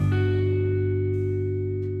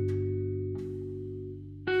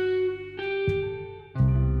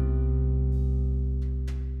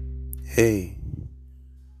Hey,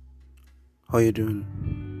 how you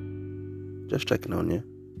doing? Just checking on you.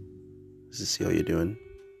 Just to see how you're doing.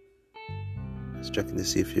 Just checking to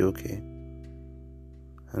see if you're okay.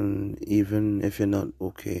 And even if you're not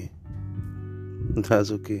okay,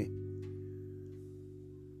 that's okay.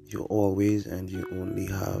 You always and you only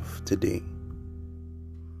have today.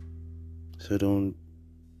 So don't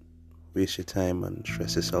waste your time and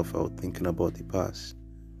stress yourself out thinking about the past.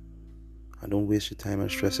 And don't waste your time and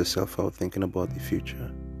stress yourself out thinking about the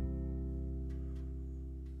future.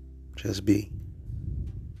 Just be.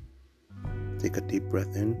 Take a deep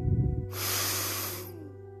breath in.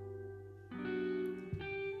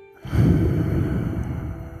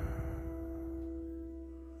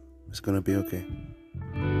 It's gonna be okay.